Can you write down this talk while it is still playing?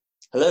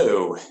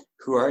Hello,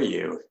 who are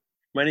you?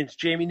 My name's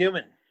Jamie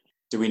Newman.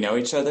 Do we know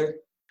each other?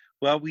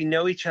 Well, we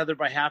know each other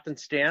by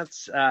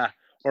happenstance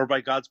or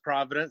by God's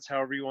providence,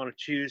 however you want to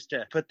choose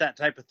to put that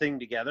type of thing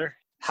together.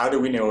 How do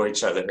we know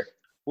each other?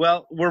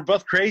 Well, we're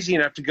both crazy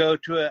enough to go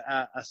to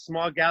a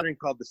small gathering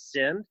called the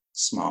Send.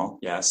 Small,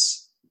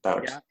 yes.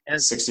 About And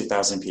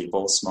 60,000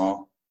 people,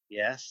 small.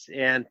 yes,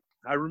 and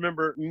I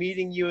remember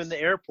meeting you in the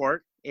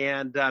airport,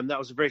 and that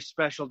was a very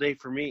special day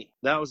for me.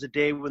 That was a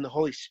day when the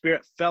Holy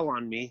Spirit fell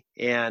on me,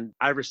 and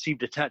I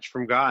received a touch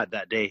from God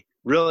that day.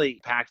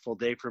 Really impactful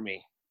day for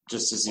me.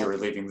 Just as you were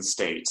leaving the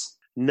state.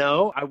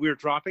 No, we were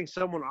dropping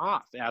someone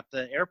off at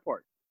the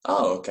airport.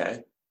 Oh,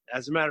 okay.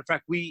 As a matter of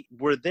fact, we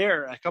were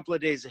there a couple of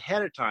days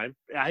ahead of time.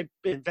 I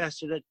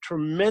invested a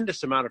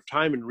tremendous amount of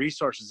time and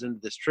resources into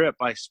this trip.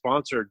 I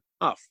sponsored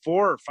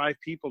 4 or 5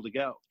 people to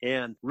go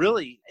and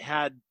really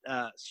had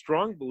a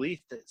strong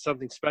belief that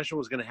something special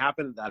was going to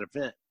happen at that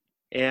event.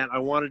 And I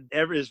wanted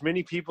as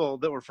many people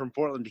that were from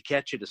Portland to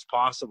catch it as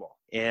possible.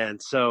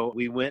 And so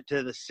we went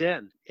to the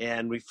Send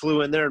and we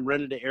flew in there and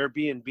rented an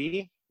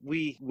Airbnb.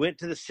 We went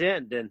to the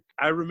Send, and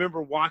I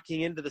remember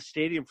walking into the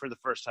stadium for the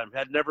first time.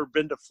 Had never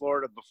been to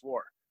Florida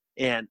before.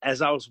 And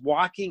as I was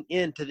walking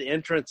into the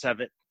entrance of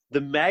it,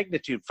 the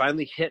magnitude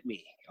finally hit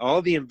me.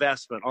 All the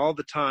investment, all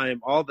the time,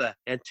 all the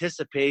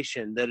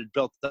anticipation that had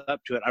built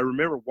up to it. I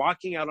remember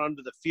walking out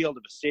onto the field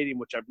of a stadium,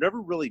 which I've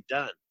never really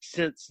done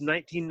since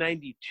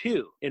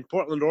 1992 in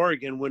Portland,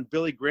 Oregon, when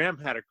Billy Graham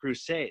had a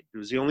crusade. It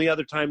was the only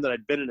other time that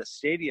I'd been in a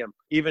stadium,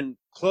 even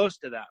close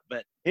to that.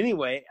 But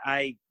anyway,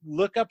 I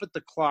look up at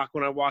the clock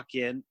when I walk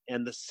in,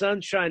 and the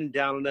sun's shining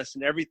down on us,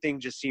 and everything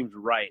just seems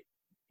right.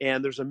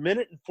 And there's 1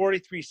 minute and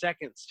 43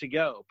 seconds to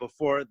go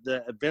before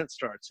the event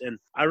starts. And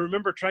I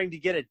remember trying to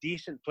get a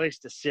decent place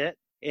to sit.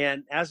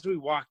 And as we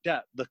walked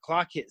up, the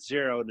clock hit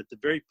 0. And at the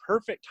very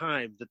perfect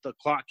time that the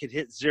clock had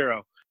hit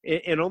 0,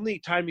 and only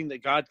timing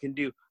that God can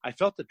do, I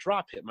felt the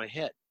drop hit my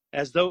head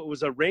as though it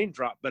was a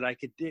raindrop, but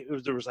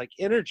there was like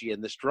energy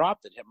in this drop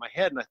that hit my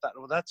head. And I thought,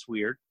 well, that's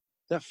weird.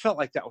 That felt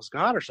like that was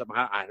God or something.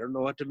 I don't know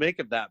what to make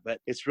of that,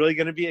 but it's really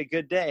going to be a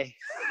good day.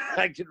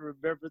 I can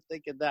remember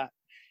thinking that.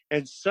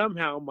 And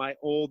somehow my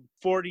old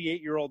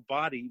 48-year-old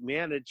body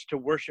managed to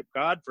worship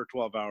God for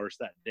 12 hours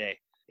that day.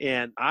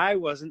 And I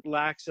wasn't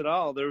lax at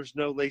all. There was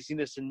no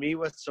laziness in me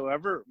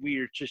whatsoever. We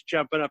were just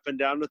jumping up and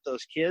down with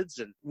those kids.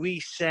 And we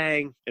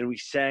sang and we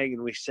sang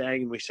and we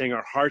sang and we sang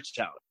our hearts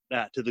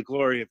out to the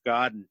glory of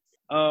God. And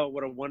oh,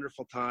 what a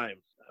wonderful time.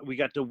 We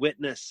got to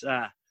witness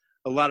a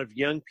lot of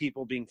young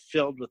people being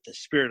filled with the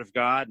Spirit of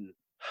God. And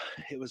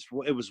it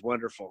was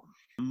wonderful.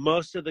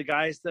 Most of the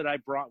guys that I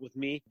brought with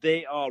me,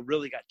 they all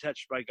really got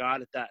touched by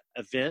God at that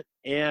event.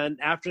 And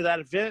after that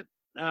event,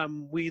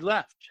 we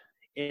left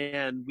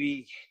and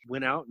we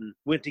went out and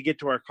went to get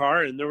to our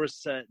car. And there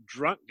was a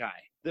drunk guy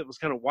that was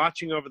kind of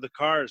watching over the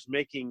cars,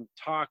 making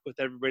talk with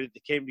everybody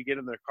that came to get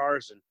in their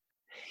cars. And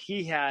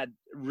he had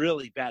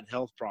really bad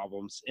health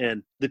problems,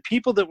 and the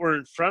people that were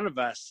in front of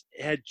us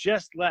had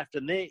just left,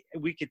 and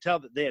we could tell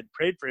that they had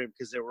prayed for him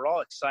because they were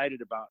all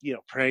excited about,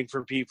 praying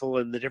for people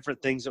and the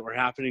different things that were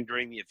happening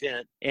during the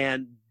event.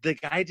 And the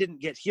guy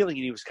didn't get healing,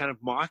 and he was kind of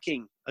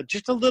mocking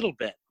just a little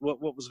bit what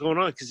was going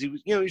on, because he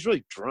was, he's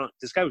really drunk.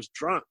 This guy was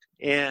drunk,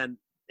 and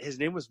his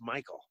name was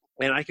Michael.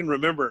 And I can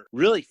remember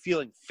really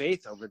feeling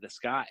faith over this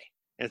guy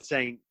and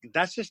saying,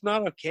 that's just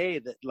not okay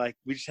that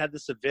we just had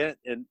this event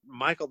and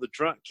Michael the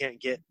drunk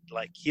can't get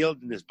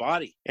healed in his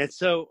body. And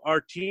so our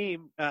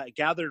team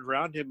gathered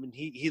around him, and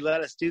he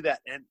let us do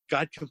that. And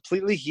God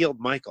completely healed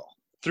Michael,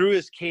 threw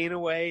his cane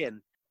away, and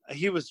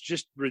he was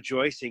just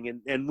rejoicing.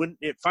 And when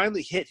it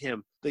finally hit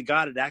him that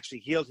God had actually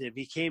healed him,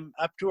 he came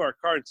up to our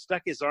car and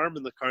stuck his arm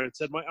in the car and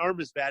said, my arm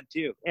is bad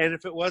too. And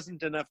if it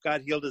wasn't enough,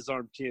 God healed his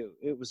arm too.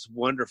 It was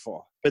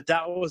wonderful. But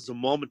that was a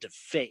moment of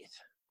faith.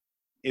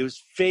 It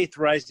was faith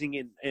rising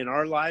in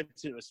our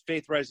lives. It was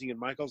faith rising in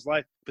Michael's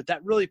life. But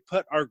that really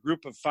put our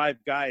group of 5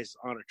 guys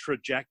on a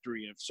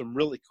trajectory of some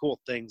really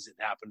cool things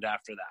that happened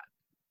after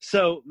that.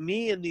 So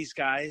me and these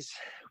guys,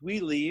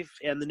 we leave,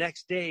 and the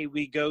next day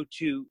we go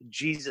to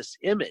Jesus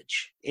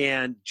Image.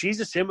 And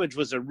Jesus Image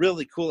was a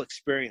really cool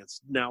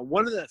experience. Now,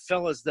 one of the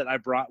fellas that I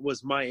brought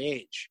was my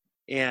age.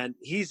 And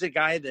he's a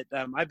guy that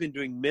I've been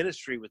doing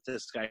ministry with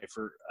this guy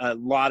for a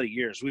lot of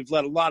years. We've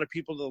led a lot of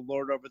people to the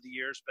Lord over the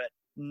years, but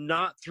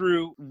not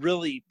through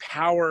really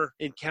power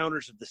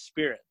encounters of the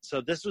Spirit. So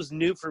this was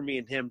new for me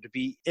and him to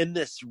be in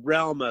this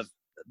realm of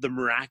the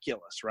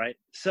miraculous, right?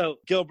 So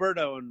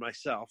Gilberto and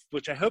myself,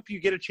 which I hope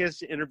you get a chance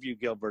to interview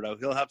Gilberto.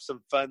 He'll have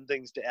some fun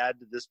things to add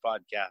to this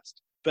podcast.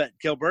 But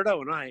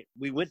Gilberto and I,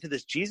 we went to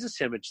this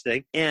Jesus Image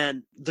thing,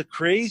 and the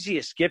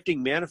craziest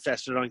gifting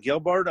manifested on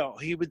Gilberto.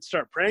 He would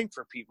start praying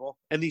for people,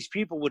 and these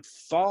people would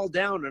fall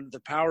down under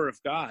the power of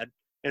God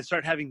and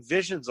start having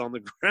visions on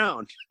the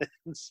ground.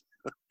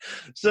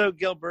 So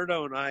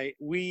Gilberto and I,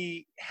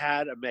 we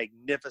had a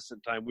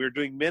magnificent time. We were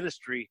doing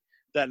ministry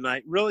that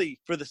night,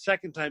 really for the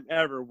second time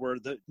ever, where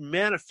the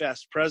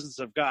manifest presence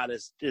of God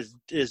is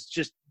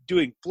just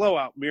doing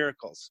blowout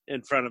miracles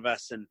in front of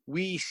us. And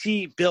we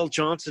see Bill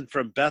Johnson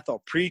from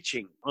Bethel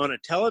preaching on a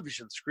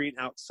television screen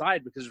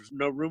outside because there's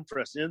no room for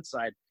us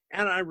inside.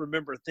 And I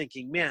remember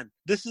thinking, man,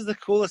 this is the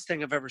coolest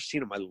thing I've ever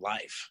seen in my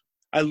life.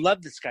 I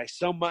love this guy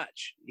so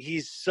much.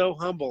 He's so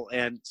humble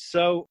and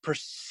so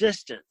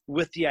persistent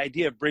with the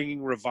idea of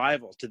bringing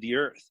revival to the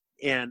earth.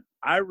 And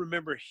I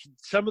remember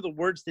some of the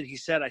words that he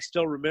said, I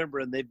still remember,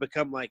 and they've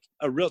become like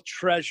a real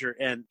treasure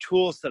and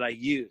tools that I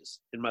use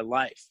in my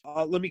life.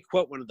 Let me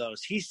quote one of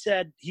those.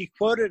 He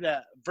quoted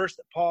a verse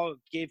that Paul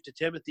gave to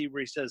Timothy where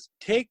he says,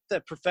 take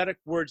the prophetic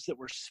words that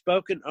were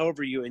spoken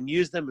over you and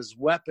use them as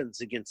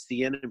weapons against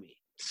the enemy.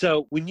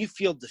 So when you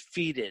feel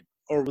defeated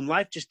or when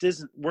life just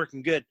isn't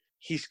working good,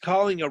 he's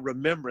calling a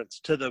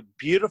remembrance to the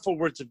beautiful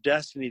words of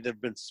destiny that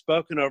have been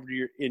spoken over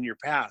you in your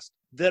past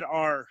that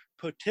are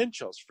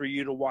potentials for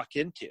you to walk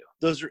into.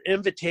 Those are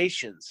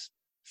invitations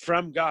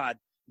from God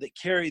that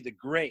carry the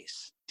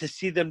grace to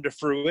see them to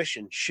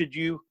fruition should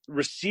you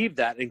receive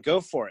that and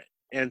go for it.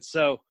 And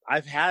so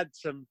I've had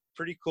some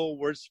pretty cool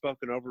words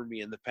spoken over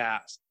me in the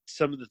past.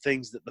 Some of the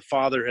things that the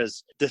Father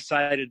has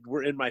decided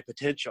were in my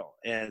potential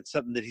and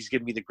something that he's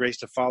given me the grace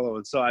to follow.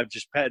 And so I've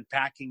just been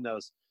packing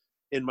those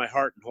in my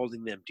heart and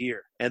holding them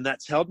dear. And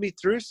that's held me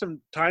through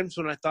some times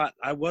when I thought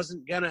I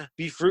wasn't going to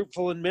be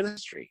fruitful in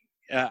ministry.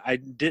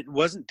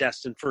 Wasn't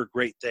destined for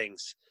great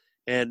things.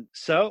 And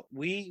so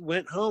we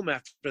went home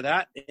after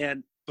that.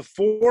 And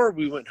before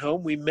we went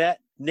home, we met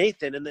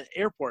Nathan in the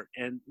airport.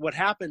 And what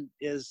happened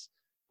is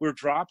we're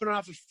dropping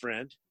off a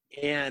friend,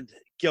 and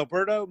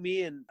Gilberto,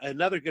 me, and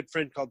another good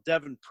friend called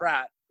Devin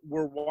Pratt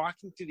were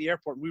walking through the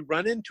airport. We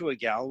run into a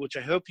gal, which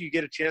I hope you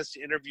get a chance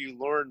to interview,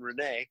 Lauren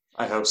Renee.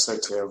 I hope so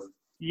too.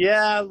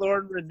 Yeah,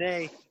 Lauren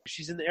Renee.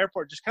 She's in the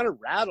airport, just kind of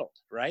rattled,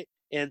 right?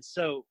 And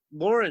so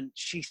Lauren,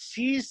 she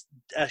sees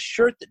a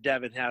shirt that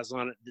Devin has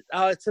on it.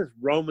 It says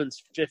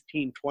Romans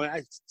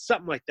 15:20,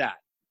 something like that.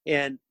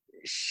 And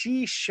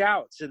she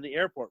shouts in the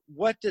airport,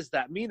 what does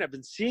that mean? I've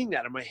been seeing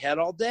that in my head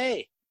all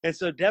day. And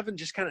so Devin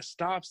just kind of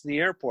stops in the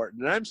airport.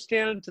 And I'm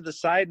standing to the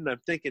side and I'm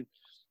thinking,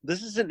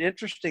 this is an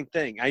interesting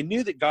thing. I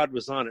knew that God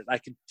was on it. I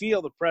could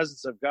feel the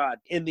presence of God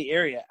in the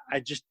area. I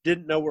just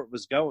didn't know where it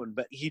was going.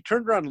 But he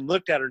turned around and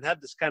looked at her and had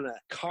this kind of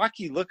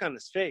cocky look on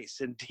his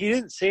face. And he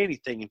didn't say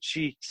anything. And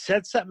she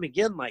said something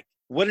again like,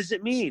 what does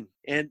it mean?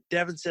 And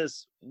Devin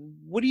says,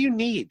 what do you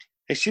need?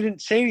 And she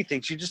didn't say anything.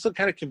 She just looked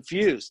kind of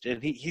confused.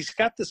 And he's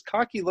got this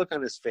cocky look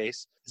on his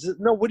face. He says,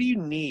 no, what do you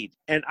need?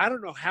 And I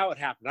don't know how it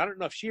happened. I don't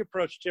know if she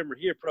approached him or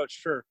he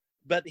approached her.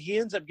 But he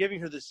ends up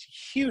giving her this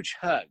huge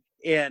hug.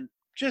 And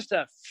just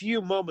a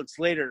few moments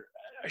later,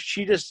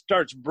 she just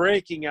starts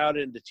breaking out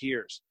into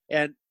tears.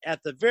 And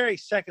at the very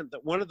second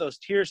that one of those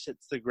tears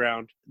hits the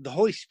ground, the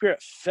Holy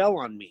Spirit fell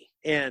on me.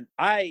 And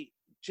I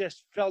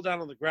just fell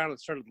down on the ground and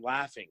started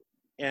laughing.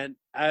 And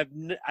I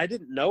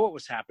didn't know what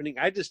was happening.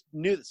 I just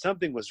knew that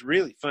something was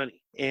really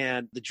funny.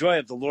 And the joy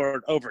of the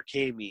Lord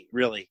overcame me,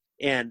 really.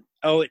 And,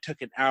 it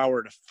took an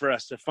hour for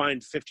us to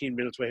find 15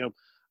 minutes way home.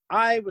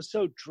 I was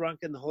so drunk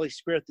in the Holy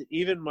Spirit that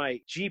even my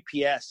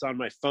GPS on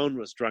my phone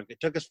was drunk. It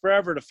took us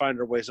forever to find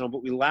our ways home,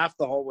 but we laughed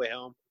the whole way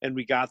home and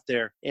we got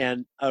there.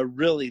 And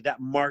really, that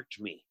marked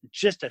me.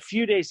 Just a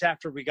few days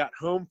after we got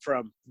home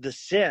from the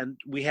Send,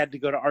 we had to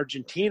go to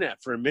Argentina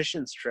for a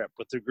missions trip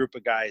with a group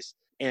of guys.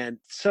 And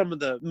some of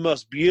the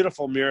most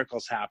beautiful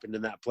miracles happened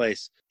in that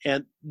place.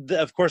 And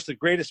of course, the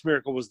greatest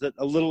miracle was that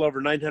a little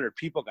over 900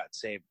 people got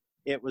saved.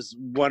 It was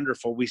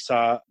wonderful. We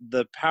saw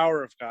the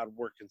power of God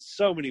work in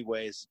so many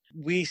ways.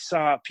 We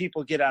saw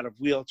people get out of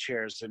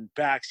wheelchairs and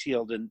backs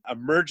healed, and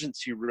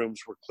emergency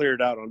rooms were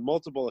cleared out on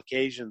multiple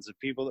occasions of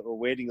people that were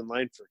waiting in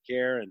line for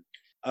care. And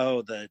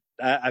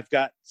I've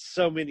got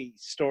so many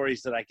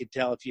stories that I could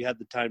tell if you had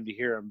the time to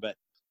hear them. But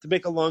to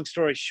make a long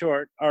story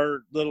short, our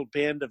little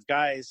band of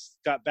guys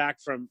got back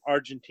from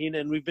Argentina,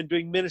 and we've been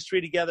doing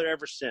ministry together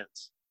ever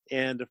since.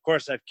 And of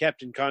course, I've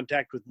kept in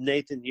contact with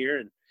Nathan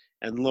here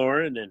and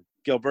Lauren and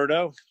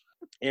Gilberto,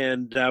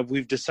 and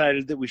we've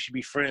decided that we should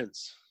be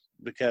friends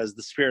because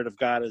the Spirit of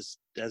God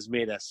has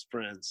made us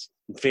friends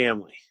and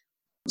family.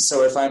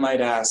 So if I might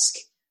ask,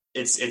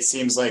 it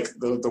seems like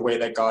the way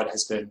that God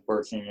has been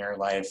working in your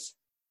life,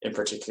 in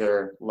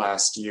particular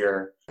last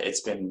year,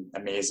 it's been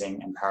amazing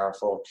and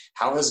powerful.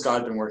 How has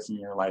God been working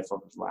in your life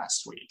over the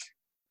last week?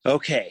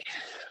 Okay,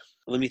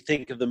 let me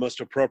think of the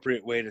most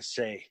appropriate way to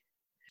say.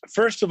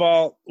 First of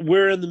all,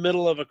 we're in the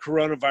middle of a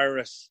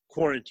coronavirus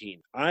quarantine.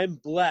 I'm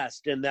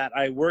blessed in that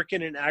I work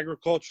in an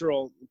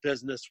agricultural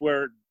business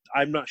where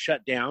I'm not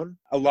shut down.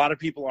 A lot of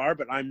people are,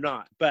 but I'm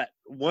not. But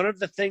one of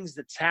the things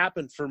that's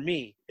happened for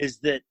me is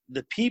that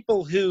the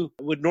people who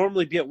would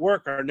normally be at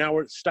work are now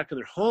stuck in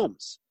their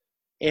homes.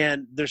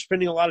 And they're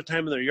spending a lot of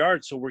time in their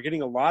yards. So we're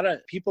getting a lot of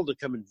people to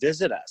come and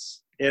visit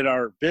us at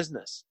our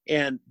business.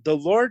 And the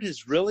Lord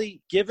has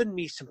really given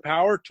me some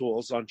power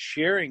tools on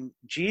sharing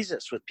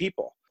Jesus with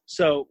people.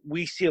 So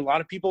we see a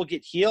lot of people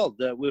get healed.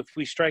 If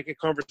we strike a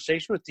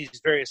conversation with these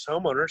various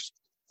homeowners,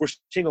 we're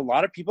seeing a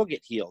lot of people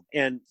get healed.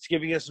 And it's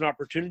giving us an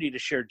opportunity to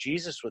share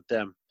Jesus with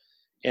them.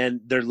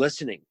 and they're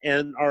listening.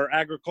 And our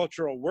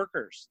agricultural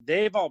workers,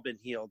 they've all been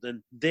healed,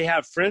 and they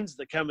have friends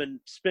that come and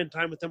spend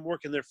time with them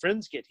working. Their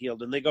friends get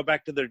healed and they go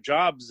back to their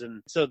jobs.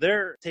 And so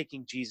they're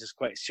taking Jesus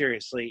quite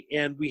seriously.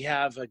 And we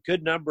have a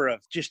good number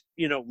of just,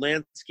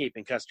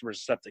 landscaping customers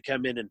and stuff that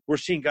come in, and we're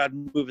seeing God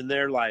move in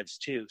their lives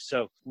too.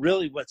 So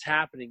really what's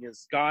happening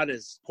is God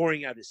is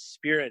pouring out his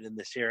Spirit in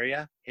this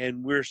area,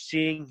 and we're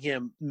seeing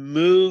him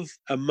move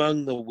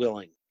among the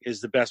willing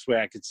is the best way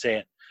I could say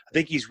it. I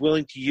think he's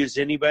willing to use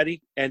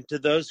anybody, and to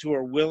those who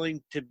are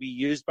willing to be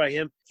used by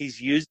him, he's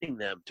using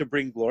them to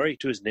bring glory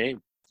to his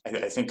name.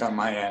 I think on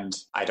my end,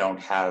 I don't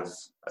have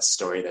a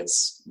story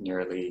that's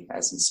nearly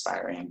as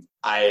inspiring.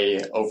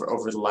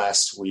 Over the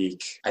last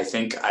week, I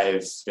think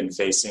I've been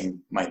facing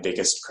my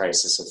biggest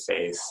crisis of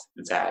faith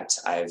that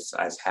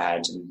I've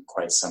had in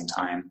quite some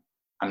time.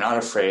 I'm not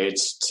afraid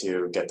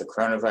to get the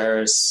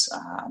coronavirus.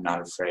 I'm not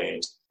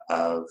afraid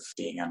of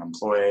being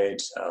unemployed,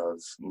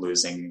 of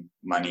losing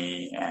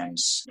money and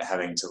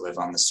having to live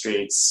on the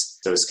streets.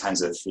 Those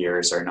kinds of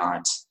fears are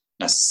not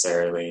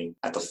necessarily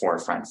at the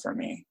forefront for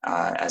me,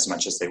 as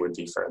much as they would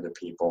be for other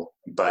people.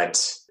 But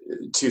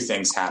two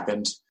things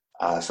happened.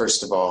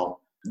 First of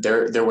all,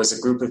 there was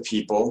a group of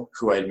people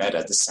who I had met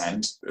at the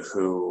Send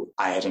who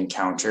I had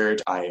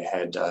encountered. I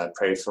had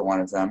prayed for one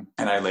of them,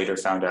 and I later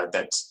found out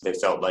that they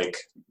felt like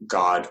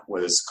God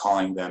was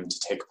calling them to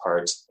take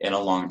part in a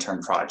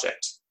long-term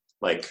project,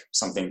 like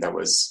something that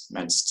was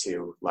meant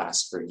to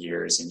last for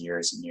years and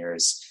years and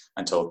years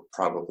until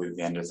probably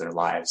the end of their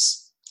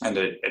lives. And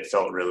it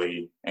felt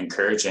really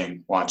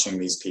encouraging watching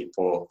these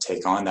people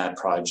take on that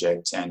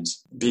project and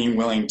being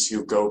willing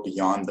to go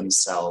beyond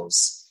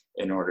themselves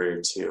in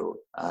order to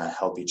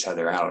help each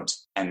other out.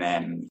 And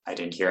then I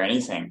didn't hear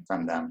anything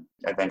from them.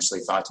 I eventually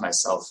thought to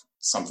myself,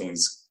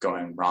 something's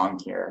going wrong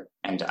here.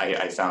 And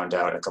I found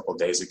out a couple of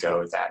days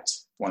ago that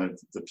one of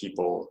the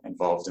people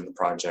involved in the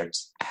project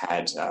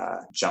had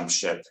jumped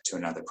ship to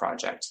another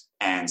project.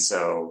 And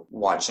so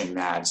watching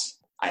that,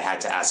 I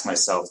had to ask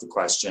myself the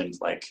question,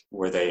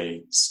 were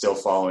they still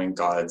following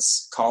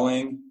God's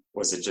calling?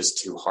 Was it just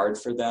too hard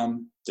for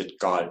them? Did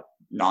God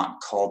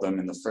not call them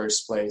in the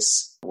first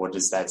place? What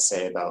does that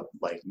say about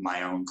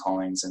my own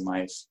callings in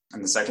life?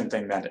 And the second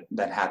thing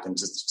that happened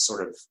to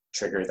sort of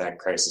trigger that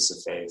crisis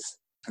of faith,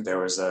 there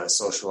was a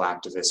social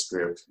activist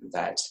group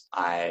that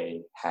I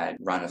had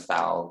run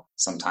afoul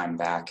some time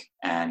back.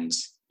 And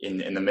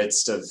in the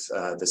midst of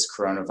this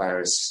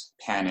coronavirus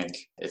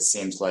panic, it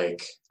seemed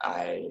like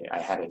I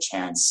had a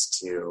chance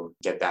to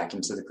get back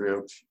into the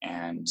group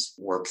and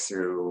work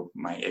through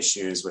my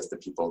issues with the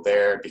people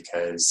there,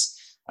 because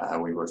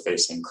we were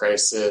facing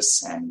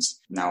crisis, and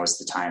now is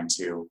the time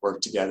to work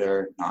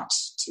together, not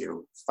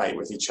to fight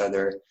with each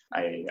other.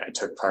 I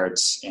took part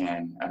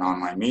in an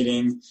online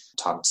meeting,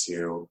 talked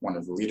to one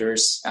of the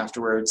leaders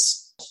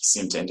afterwards. He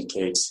seemed to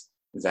indicate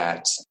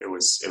that it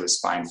was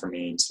fine for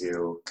me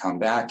to come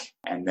back.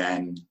 And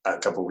then a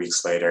couple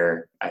weeks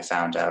later, I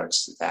found out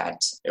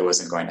that it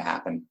wasn't going to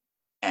happen.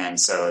 And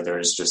so there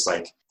was just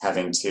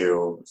having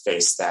to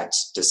face that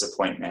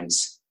disappointment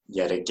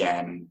yet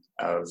again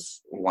of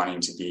wanting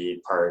to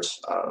be part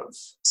of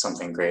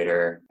something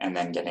greater and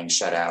then getting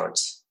shut out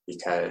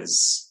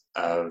because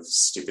of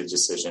stupid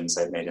decisions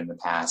I've made in the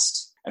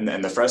past. And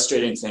then the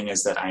frustrating thing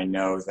is that I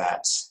know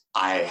that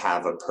I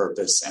have a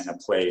purpose and a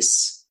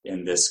place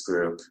in this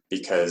group,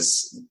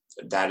 because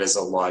that is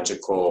a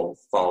logical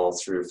follow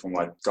through from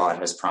what God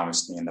has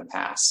promised me in the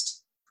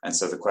past. And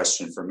so the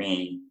question for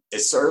me,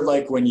 it's sort of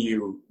like when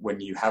you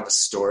have a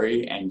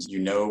story and you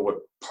know what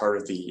part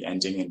of the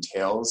ending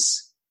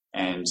entails,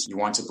 and you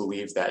want to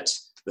believe that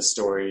the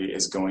story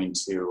is going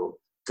to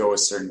go a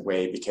certain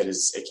way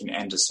because it can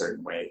end a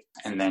certain way.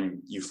 And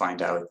then you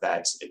find out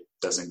that it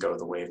doesn't go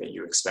the way that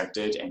you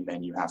expected. And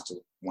then you have to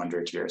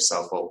wonder to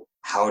yourself, well,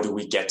 how do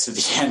we get to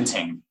the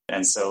ending?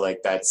 And so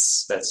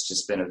that's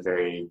just been a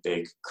very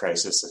big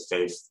crisis of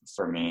faith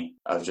for me,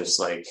 of just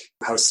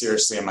how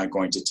seriously am I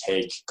going to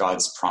take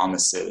God's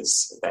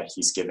promises that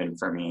he's given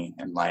for me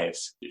in life?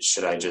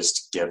 Should I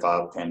just give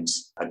up and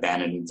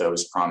abandon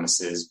those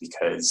promises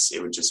because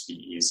it would just be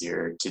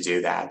easier to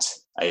do that?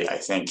 I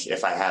think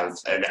if I have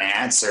an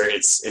answer,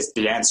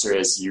 the answer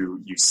is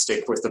you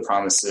stick with the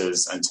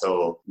promises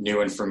until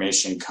new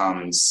information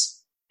comes.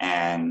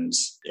 And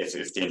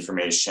if the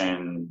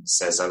information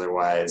says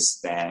otherwise,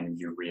 then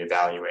you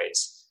reevaluate.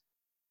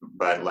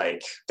 But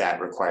that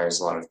requires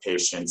a lot of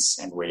patience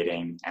and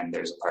waiting. And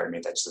there's a part of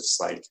me that's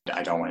just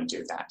I don't want to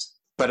do that.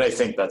 But I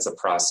think that's a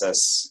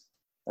process.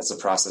 That's a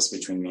process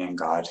between me and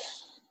God.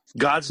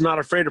 God's not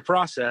afraid of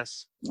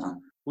process.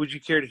 No. Would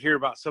you care to hear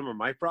about some of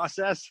my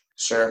process?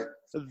 Sure.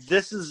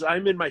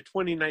 I'm in my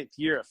 29th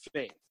year of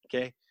faith,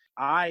 okay?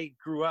 I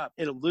grew up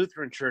in a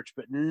Lutheran church,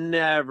 but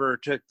never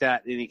took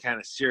that any kind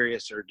of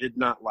serious or did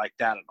not like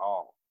that at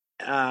all.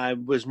 I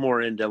was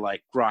more into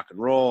like rock and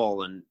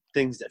roll and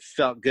things that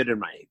felt good in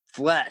my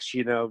flesh,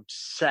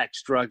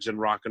 sex, drugs, and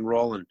rock and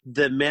roll. And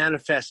the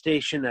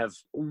manifestation of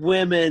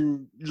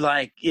women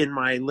like in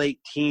my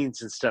late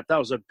teens and stuff, that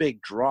was a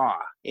big draw.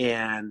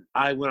 And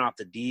I went off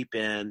the deep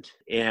end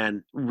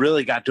and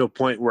really got to a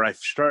point where I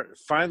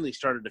finally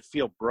started to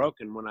feel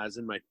broken when I was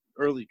in my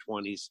early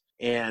 20s,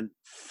 and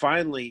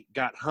finally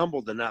got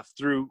humbled enough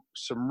through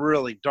some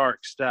really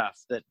dark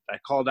stuff that I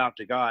called out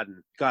to God,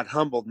 and God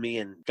humbled me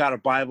and got a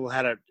Bible,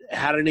 had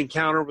an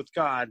encounter with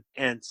God,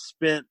 and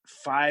spent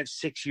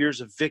 5-6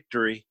 years of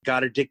victory.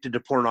 Got addicted to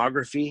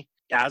pornography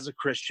as a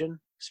Christian.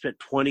 Spent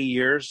 20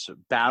 years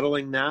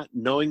battling that,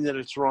 knowing that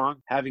it's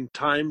wrong, having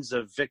times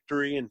of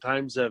victory and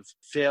times of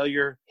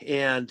failure.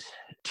 And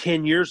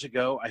 10 years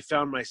ago, I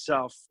found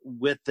myself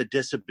with the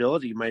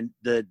disability.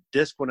 The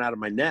disc went out of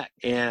my neck,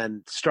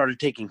 and started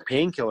taking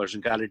painkillers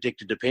and got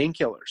addicted to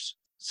painkillers.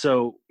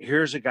 So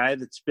here's a guy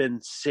that's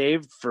been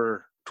saved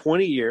for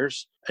 20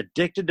 years,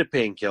 addicted to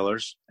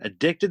painkillers,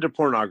 addicted to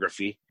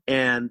pornography,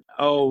 and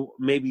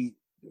maybe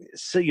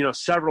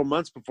several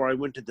months before I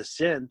went to the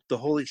sin, the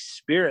Holy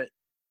Spirit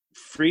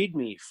freed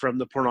me from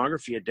the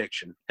pornography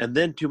addiction. And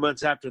then 2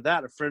 months after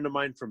that, a friend of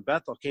mine from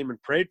Bethel came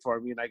and prayed for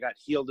me, and I got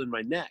healed in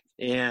my neck.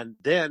 And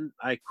then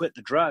I quit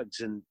the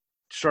drugs and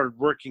started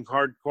working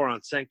hardcore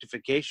on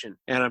sanctification,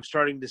 and I'm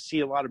starting to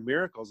see a lot of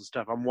miracles and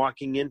stuff. I'm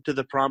walking into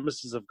the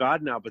promises of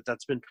God now, but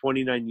that's been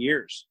 29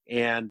 years,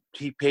 and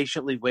he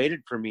patiently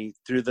waited for me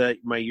through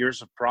my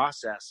years of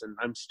process, and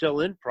I'm still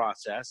in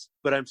process,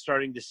 but I'm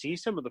starting to see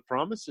some of the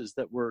promises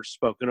that were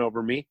spoken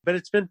over me. But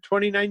it's been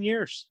 29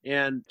 years,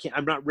 and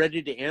I'm not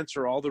ready to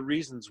answer all the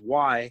reasons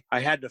why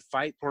I had to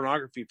fight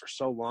pornography for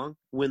so long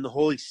when the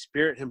Holy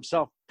Spirit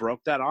himself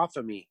broke that off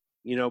of me.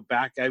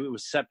 It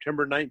was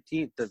September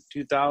 19th of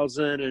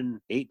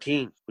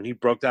 2018 when he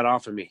broke that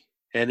off of me.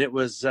 And it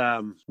was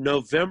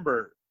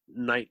November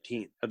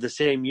 19th of the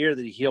same year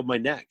that he healed my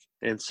neck.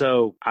 And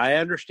so I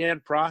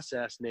understand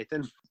process,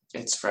 Nathan.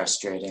 It's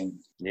frustrating.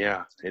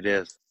 Yeah, it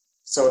is.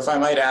 So if I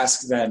might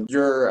ask then,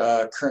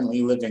 you're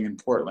currently living in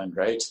Portland,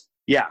 right?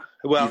 Yeah,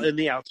 well, in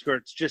the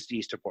outskirts, just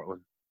east of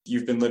Portland.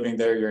 You've been living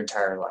there your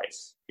entire life.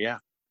 Yeah.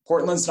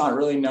 Portland's not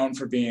really known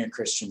for being a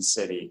Christian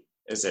city,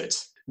 is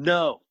it?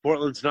 No,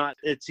 Portland's not.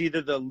 It's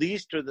either the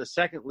least or the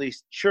second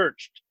least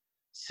churched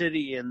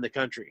city in the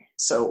country.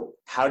 So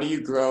how do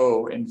you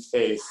grow in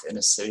faith in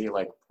a city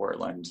like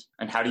Portland?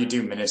 And how do you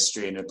do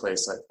ministry in a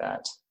place like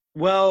that?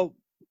 Well,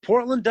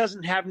 Portland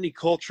doesn't have any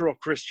cultural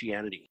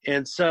Christianity.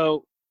 And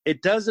so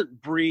it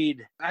doesn't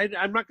breed,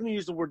 I'm not going to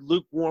use the word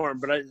lukewarm,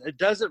 but it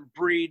doesn't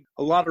breed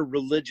a lot of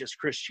religious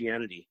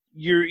Christianity.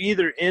 You're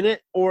either in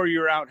it or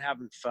you're out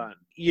having fun.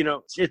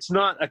 It's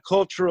not a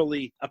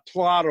culturally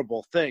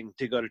applaudable thing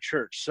to go to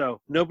church. So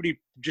nobody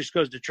just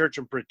goes to church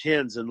and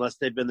pretends unless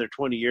they've been there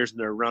 20 years and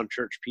they're around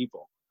church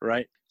people,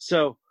 right?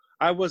 So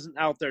I wasn't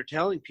out there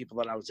telling people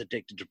that I was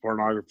addicted to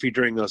pornography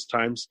during those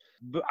times.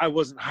 I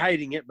wasn't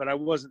hiding it, but I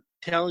wasn't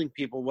telling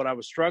people what I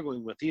was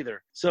struggling with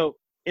either. So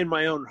in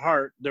my own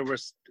heart, there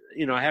was,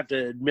 I have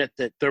to admit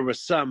that there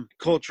was some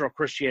cultural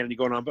Christianity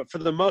going on. But for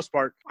the most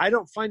part, I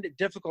don't find it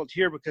difficult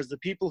here because the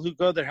people who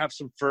go there have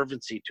some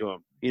fervency to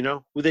them.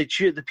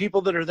 The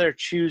people that are there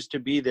choose to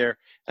be there,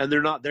 and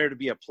they're not there to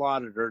be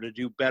applauded or to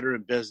do better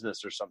in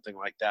business or something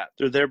like that.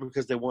 They're there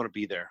because they want to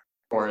be there.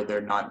 Or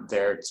they're not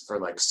there for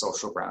like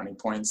social brownie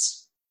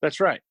points. That's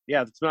right.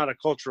 Yeah, that's not a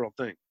cultural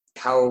thing.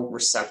 How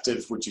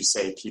receptive would you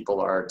say people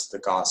are to the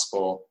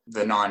gospel,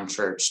 the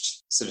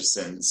non-churched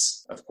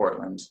citizens of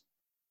Portland?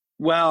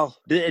 Well,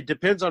 it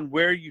depends on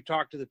where you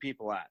talk to the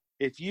people at.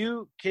 If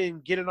you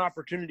can get an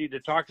opportunity to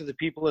talk to the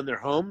people in their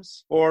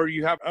homes, or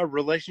you have a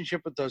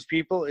relationship with those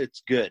people,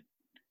 it's good.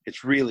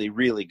 It's really,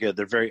 really good.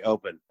 They're very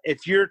open.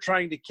 If you're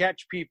trying to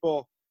catch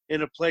people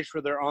in a place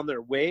where they're on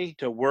their way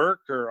to work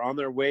or on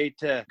their way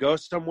to go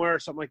somewhere or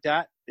something like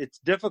that, it's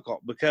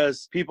difficult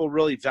because people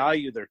really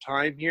value their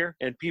time here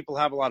and people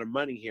have a lot of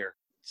money here.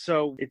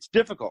 So it's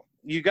difficult.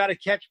 You got to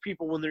catch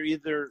people when they're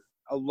either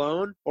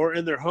alone or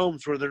in their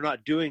homes where they're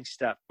not doing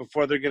stuff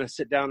before they're going to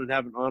sit down and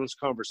have an honest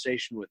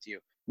conversation with you.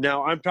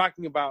 Now, I'm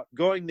talking about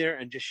going there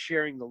and just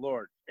sharing the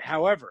Lord.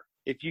 However,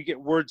 if you get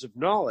words of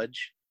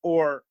knowledge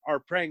or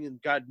are praying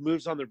and God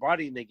moves on their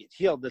body and they get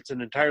healed, that's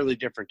an entirely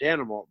different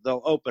animal.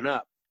 They'll open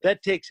up.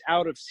 That takes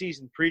out of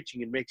season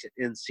preaching and makes it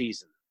in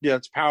season. Yeah,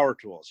 it's power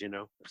tools,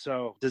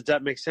 So does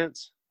that make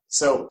sense?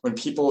 So when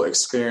people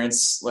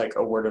experience like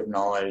a word of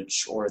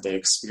knowledge or they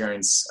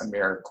experience a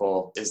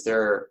miracle, is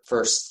their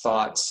first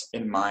thought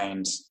in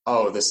mind,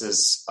 oh, this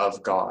is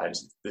of God?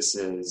 This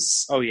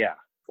is... Oh, yeah.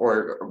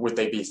 Or would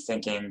they be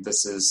thinking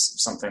this is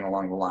something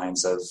along the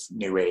lines of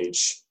New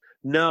Age?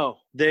 No,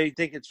 they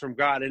think it's from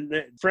God. And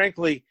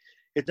frankly,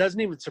 it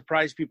doesn't even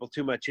surprise people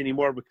too much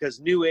anymore because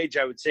New Age,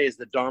 I would say, is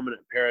the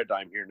dominant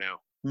paradigm here now.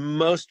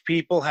 Most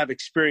people have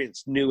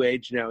experienced New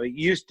Age now. It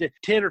used to,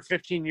 10 or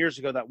 15 years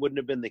ago, that wouldn't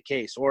have been the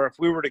case. Or if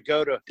we were to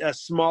go to a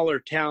smaller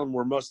town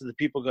where most of the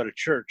people go to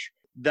church,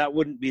 that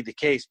wouldn't be the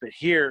case. But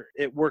here,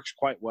 it works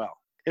quite well.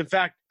 In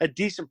fact, a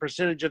decent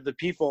percentage of the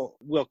people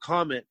will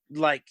comment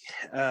like,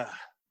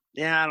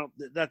 Yeah,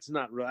 that's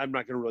not real. I'm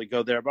not going to really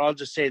go there, but I'll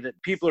just say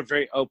that people are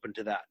very open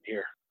to that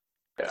here.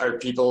 Are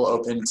people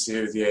open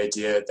to the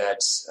idea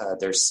that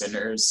they're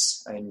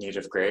sinners in need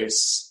of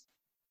grace?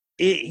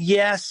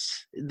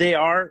 Yes, they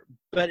are,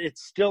 but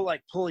it's still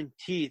like pulling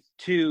teeth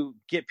to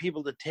get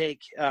people to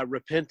take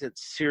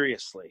repentance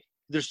seriously.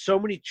 There's so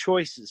many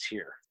choices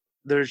here.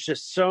 There's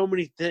just so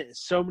many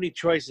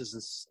choices.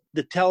 And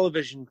the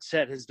television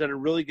set has done a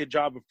really good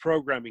job of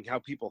programming how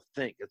people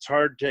think. It's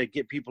hard to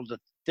get people to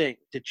think,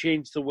 to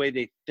change the way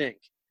they think.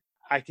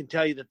 I can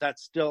tell you that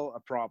that's still a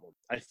problem.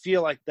 I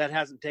feel like that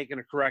hasn't taken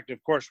a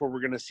corrective course where we're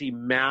going to see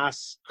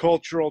mass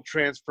cultural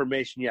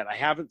transformation yet. I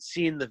haven't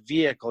seen the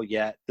vehicle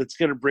yet that's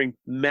going to bring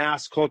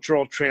mass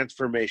cultural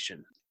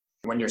transformation.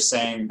 When you're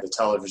saying the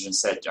television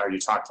set, are you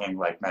talking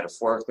like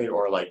metaphorically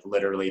or like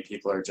literally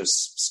people are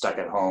just stuck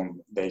at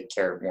home? They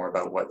care more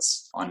about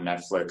what's on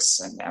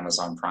Netflix and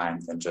Amazon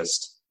Prime than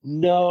just...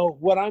 No,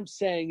 what I'm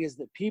saying is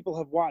that people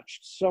have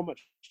watched so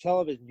much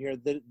television here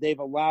that they've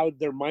allowed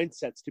their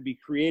mindsets to be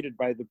created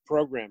by the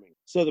programming.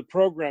 So the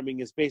programming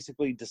has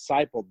basically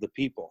discipled the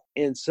people.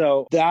 And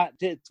so that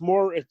it's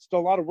a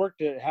lot of work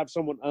to have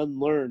someone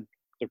unlearn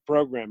their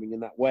programming in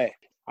that way.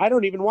 I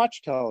don't even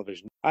watch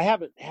television. I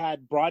haven't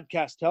had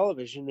broadcast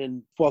television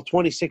in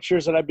 26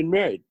 years that I've been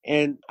married.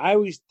 And I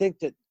always think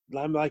that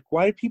I'm like,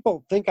 why do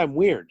people think I'm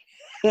weird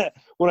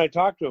when I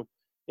talk to them?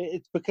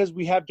 It's because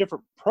we have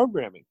different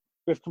programming.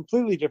 We have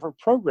completely different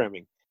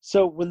programming.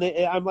 So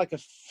I'm like a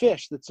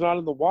fish that's not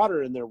in the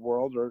water in their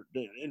world,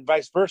 and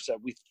vice versa.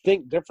 We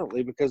think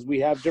differently because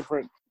we've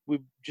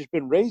just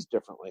been raised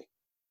differently.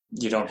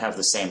 You don't have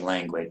the same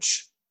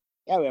language.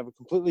 Yeah, we have a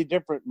completely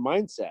different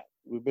mindset.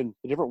 We've been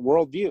a different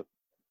worldview.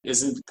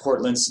 Isn't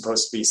Portland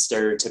supposed to be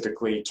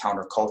stereotypically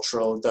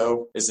countercultural,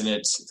 though? Isn't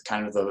it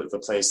kind of the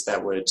place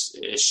that would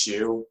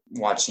eschew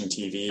watching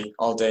TV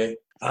all day?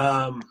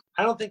 I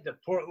don't think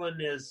that Portland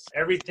is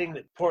everything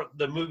that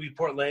the movie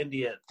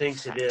Portlandia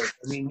thinks it is.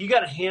 I mean, you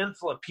got a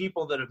handful of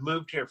people that have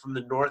moved here from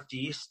the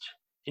Northeast,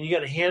 and you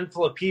got a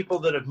handful of people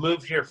that have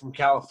moved here from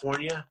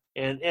California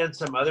and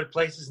some other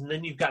places, and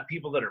then you've got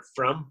people that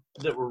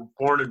were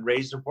born and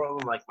raised in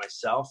Portland, like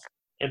myself.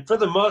 And for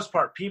the most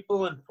part,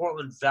 people in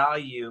Portland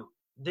value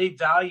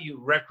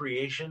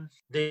recreation.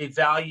 They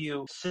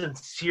value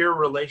sincere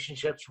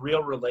relationships,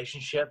 real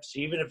relationships,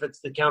 even if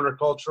it's the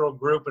countercultural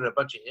group and a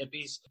bunch of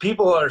hippies.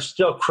 People are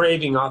still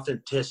craving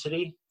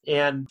authenticity.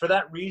 And for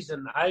that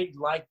reason, I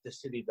like the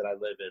city that I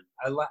live in.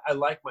 I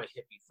like my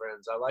hippie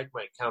friends. I like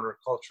my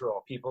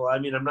countercultural people. I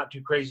mean, I'm not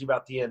too crazy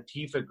about the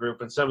Antifa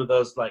group and some of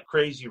those like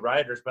crazy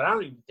writers, but I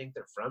don't even think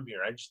they're from here.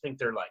 I just think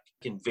they're like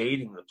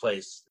invading the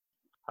place.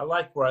 I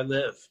like where I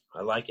live.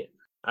 I like it.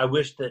 I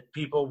wish that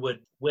people would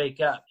wake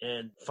up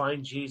and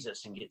find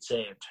Jesus and get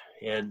saved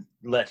and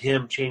let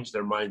him change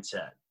their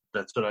mindset.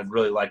 That's what I'd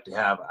really like to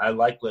have. I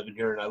like living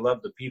here, and I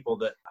love the people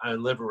that I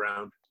live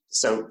around.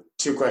 So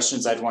 2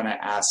 questions I'd want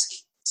to ask,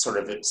 sort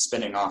of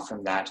spinning off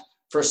from that.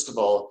 First of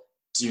all,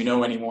 do you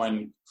know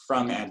anyone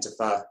from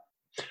Antifa?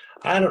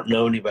 I don't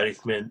know anybody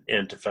from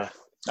Antifa.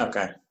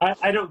 Okay.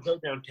 I don't go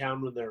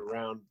downtown when they're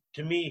around.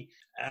 To me,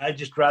 I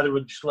just rather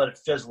would just let it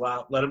fizzle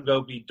out, let them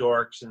go be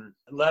dorks, and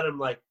let them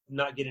like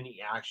not get any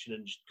action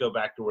and just go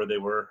back to where they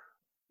were.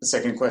 The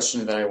second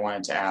question that I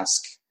wanted to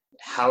ask,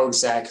 how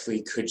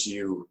exactly could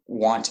you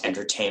want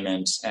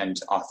entertainment and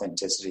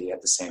authenticity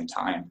at the same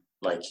time?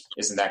 Like,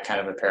 isn't that kind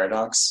of a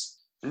paradox?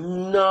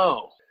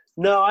 No,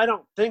 I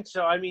don't think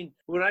so. I mean,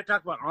 when I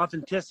talk about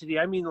authenticity,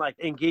 I mean like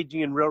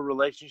engaging in real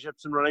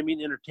relationships. And when I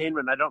mean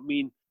entertainment, I don't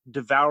mean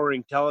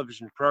devouring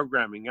television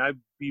programming. I'd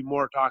be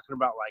more talking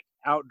about like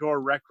outdoor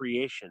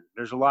recreation.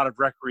 There's a lot of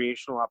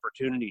recreational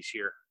opportunities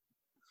here.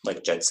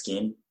 Like jet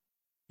skiing?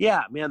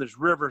 Yeah, man, there's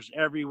rivers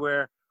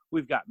everywhere.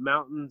 We've got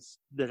mountains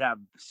that have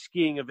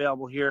skiing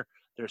available here.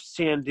 There's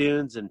sand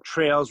dunes and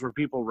trails where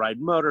people ride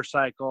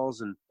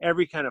motorcycles and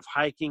every kind of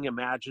hiking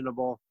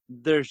imaginable.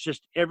 There's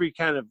just every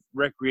kind of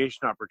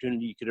recreation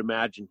opportunity you could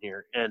imagine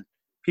here. And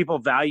people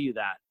value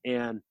that.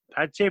 And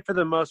I'd say for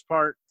the most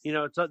part,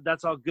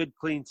 that's all good,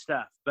 clean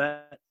stuff.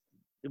 But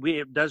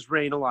it does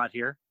rain a lot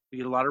here. We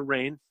get a lot of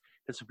rain.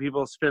 And so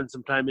people spend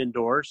some time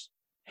indoors.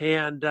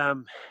 And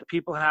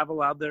people have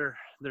allowed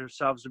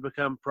themselves to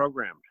become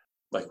programmed.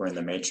 Like we're in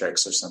the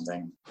Matrix or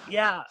something.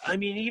 Yeah. I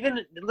mean,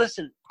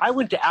 listen, I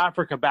went to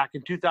Africa back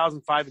in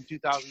 2005 and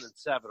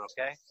 2007,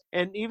 okay?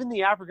 And even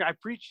I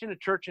preached in a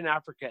church in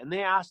Africa, and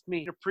they asked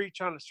me to preach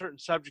on a certain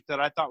subject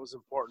that I thought was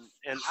important.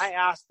 And I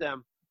asked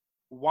them,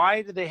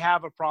 why do they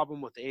have a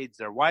problem with AIDS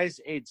there? Why is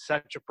AIDS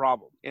such a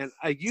problem? And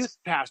a youth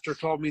pastor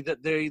told me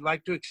that they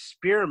like to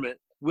experiment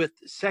with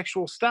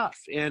sexual stuff.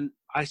 And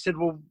I said,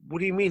 well, what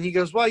do you mean? He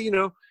goes, well,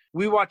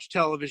 we watch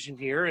television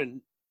here,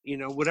 and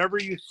whatever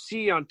you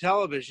see on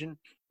television,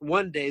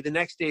 one day, the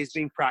next day is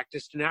being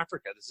practiced in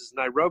Africa. This is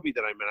Nairobi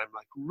that I'm in. I'm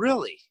like,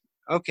 really?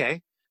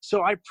 Okay.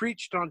 So I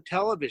preached on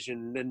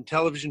television and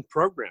television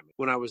programming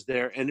when I was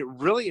there, and it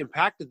really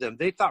impacted them.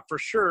 They thought for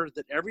sure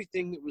that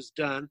everything that was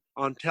done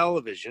on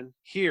television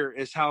here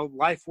is how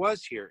life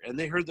was here. And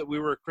they heard that we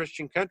were a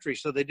Christian country,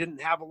 so they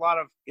didn't have a lot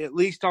of, at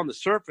least on the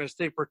surface,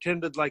 they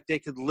pretended like they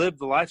could live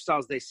the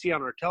lifestyles they see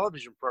on our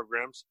television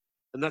programs.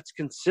 And that's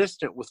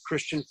consistent with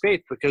Christian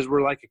faith because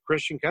we're like a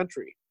Christian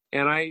country.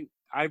 And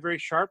I very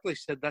sharply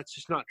said that's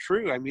just not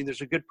true. I mean, there's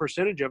a good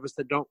percentage of us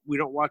that we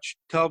don't watch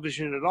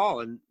television at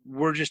all. And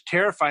we're just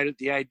terrified at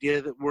the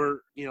idea that we're,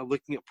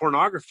 looking at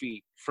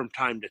pornography from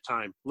time to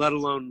time, let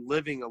alone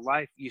living a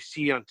life you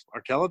see on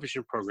our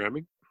television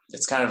programming.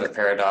 It's kind of a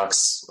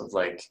paradox of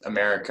like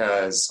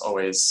America is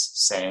always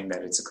saying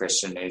that it's a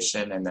Christian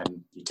nation. And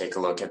then you take a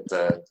look at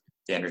the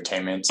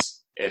entertainment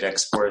it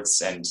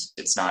exports and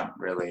it's not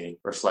really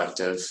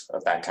reflective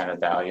of that kind of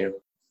value.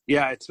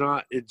 Yeah, it's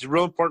not. It's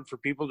real important for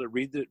people to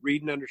read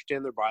and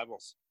understand their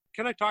Bibles.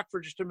 Can I talk for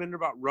just a minute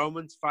about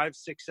Romans 5,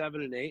 6,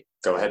 7, and 8?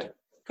 Go ahead.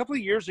 A couple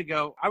of years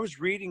ago, I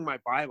was reading my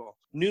Bible,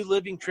 New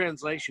Living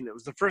Translation. It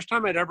was the first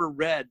time I'd ever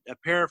read a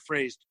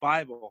paraphrased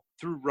Bible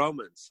through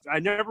Romans. I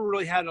never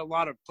really had a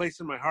lot of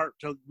place in my heart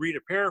to read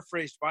a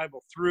paraphrased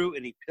Bible through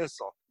an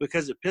epistle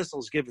because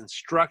epistles give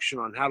instruction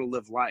on how to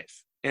live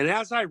life. And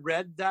as I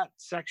read that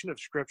section of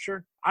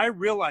scripture, I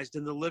realized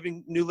in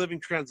the New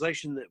Living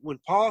Translation that when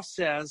Paul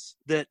says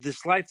that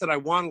this life that I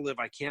want to live,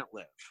 I can't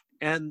live.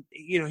 And,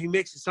 he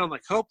makes it sound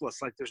like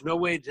hopeless, like there's no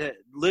way to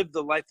live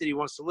the life that he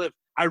wants to live.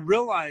 I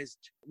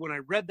realized when I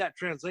read that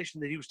translation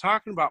that he was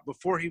talking about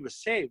before he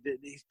was saved.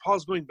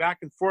 Paul's going back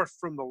and forth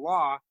from the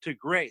law to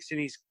grace, and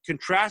he's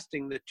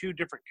contrasting the two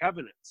different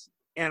covenants.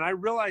 And I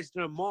realized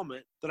in a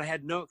moment that I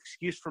had no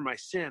excuse for my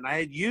sin. I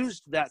had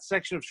used that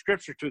section of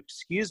scripture to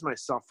excuse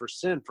myself for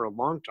sin for a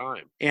long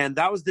time. And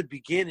that was the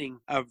beginning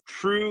of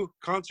true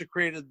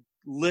consecrated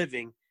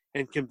living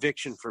and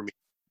conviction for me.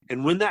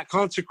 And when that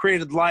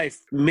consecrated life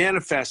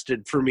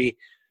manifested for me,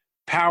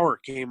 power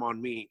came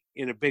on me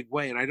in a big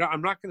way. And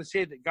I'm not going to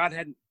say that God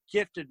hadn't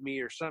gifted me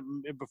or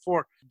something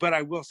before, but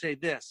I will say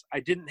this.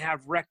 I didn't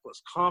have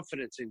reckless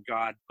confidence in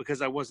God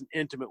because I wasn't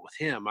intimate with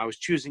him. I was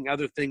choosing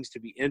other things to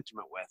be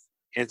intimate with.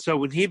 And so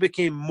when he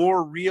became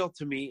more real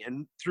to me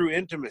and through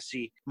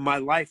intimacy, my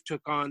life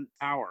took on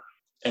power.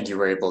 And you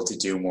were able to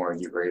do more.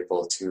 You were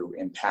able to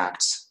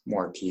impact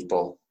more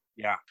people.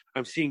 Yeah,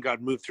 I'm seeing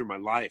God move through my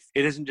life.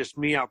 It isn't just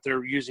me out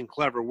there using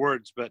clever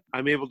words, but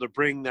I'm able to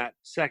bring that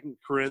 2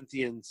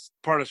 Corinthians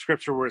part of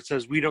scripture where it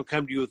says, we don't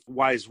come to you with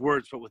wise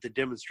words, but with a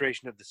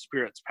demonstration of the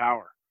Spirit's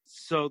power.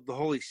 So the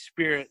Holy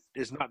Spirit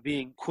is not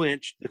being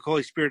quenched. The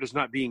Holy Spirit is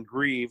not being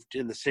grieved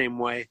in the same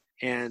way.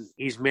 And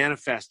he's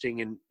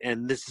manifesting,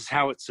 and this is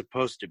how it's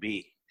supposed to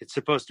be. It's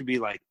supposed to be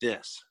like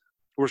this.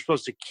 We're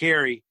supposed to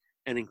carry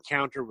an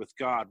encounter with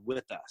God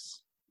with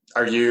us.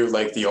 Are you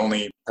like the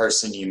only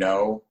person you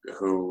know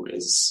who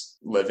is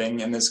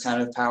living in this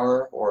kind of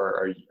power,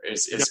 or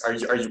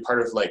are you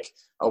part of like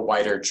a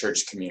wider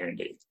church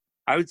community?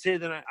 I would say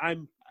that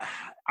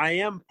I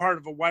am part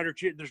of a wider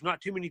church. There's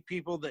not too many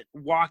people that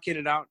walk in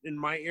and out in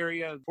my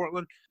area of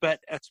Portland, but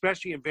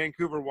especially in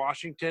Vancouver,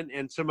 Washington,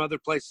 and some other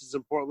places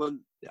in Portland,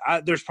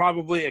 there's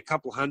probably a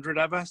couple hundred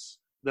of us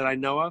that I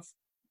know of.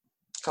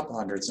 A couple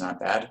hundred's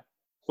not bad.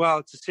 Well,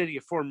 it's a city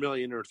of 4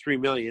 million or 3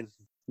 million.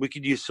 We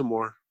could use some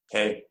more.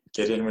 Hey,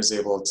 Gideon was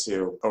able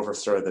to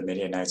overthrow the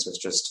Midianites with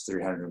just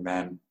 300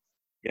 men.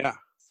 Yeah.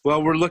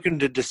 Well, we're looking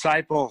to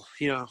disciple,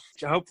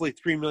 hopefully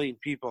 3 million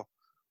people.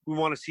 We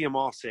want to see them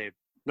all saved,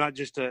 not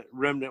just a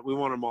remnant. We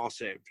want them all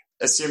saved.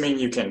 Assuming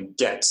you can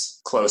get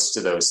close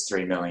to those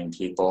 3 million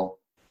people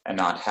and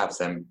not have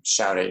them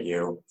shout at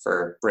you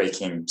for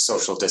breaking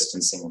social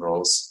distancing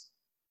rules.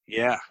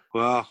 Yeah.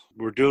 Well,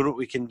 we're doing what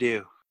we can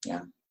do.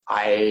 Yeah.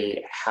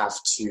 I have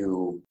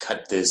to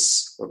cut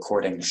this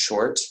recording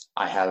short.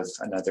 I have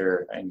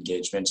another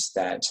engagement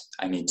that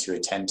I need to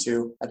attend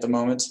to at the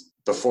moment.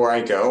 Before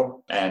I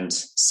go and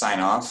sign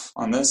off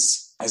on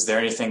this, is there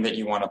anything that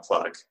you want to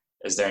plug?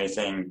 Is there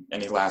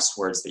any last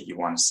words that you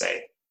want to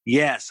say?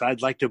 Yes,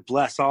 I'd like to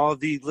bless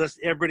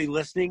everybody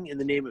listening in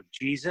the name of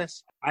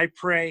Jesus. I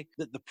pray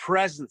that the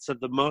presence of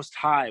the Most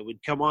High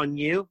would come on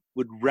you,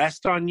 would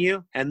rest on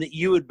you, and that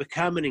you would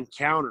become an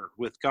encounter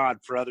with God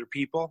for other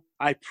people.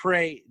 I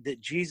pray that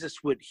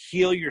Jesus would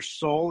heal your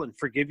soul and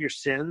forgive your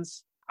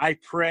sins. I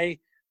pray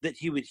that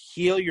he would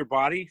heal your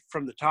body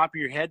from the top of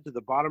your head to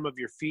the bottom of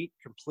your feet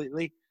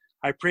completely.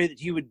 I pray that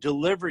he would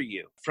deliver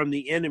you from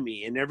the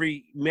enemy and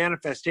every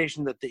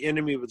manifestation that the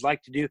enemy would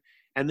like to do,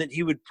 and that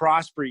he would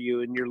prosper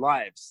you in your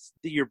lives,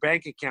 that your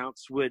bank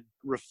accounts would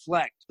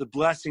reflect the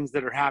blessings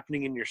that are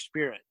happening in your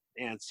spirit.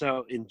 And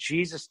so in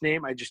Jesus'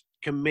 name, I just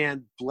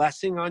command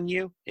blessing on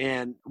you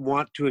and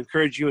want to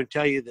encourage you and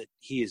tell you that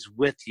he is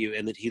with you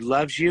and that he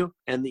loves you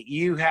and that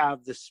you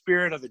have the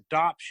spirit of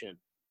adoption.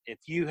 If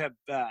you have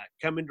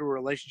come into a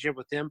relationship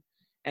with him,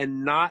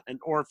 and not an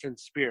orphan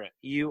spirit.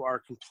 You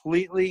are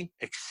completely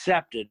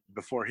accepted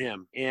before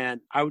him. And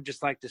I would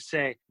just like to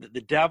say that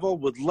the devil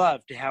would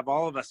love to have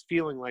all of us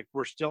feeling like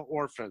we're still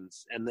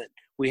orphans and that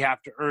we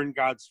have to earn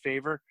God's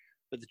favor.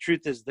 But the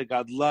truth is that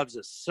God loves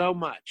us so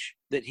much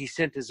that he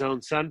sent his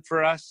own son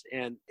for us.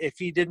 And if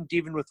he didn't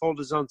even withhold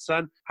his own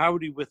son, how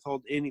would he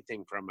withhold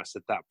anything from us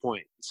at that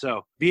point?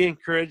 So be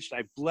encouraged.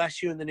 I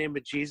bless you in the name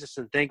of Jesus,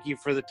 and thank you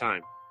for the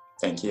time.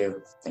 Thank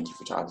you. Thank you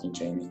for talking,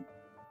 Jamie.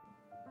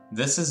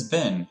 This has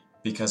been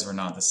Because We're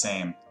Not the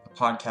Same, a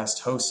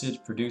podcast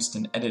hosted, produced,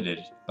 and edited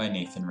by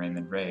Nathan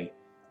Raymond Ray,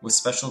 with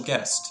special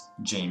guest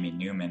Jamie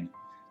Newman.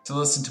 To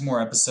listen to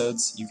more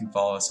episodes, you can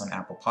follow us on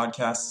Apple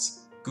Podcasts,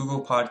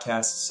 Google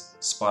Podcasts,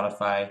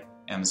 Spotify,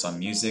 Amazon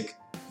Music,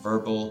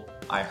 Verbal,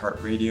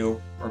 iHeartRadio,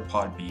 or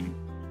Podbean.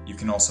 You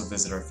can also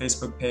visit our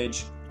Facebook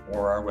page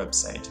or our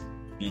website,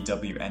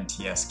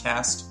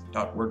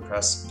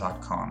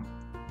 bwntscast.wordpress.com.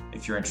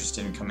 If you're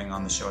interested in coming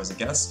on the show as a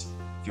guest,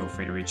 feel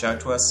free to reach out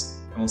to us,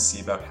 and we'll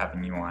see about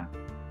having you on.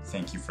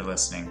 Thank you for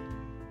listening.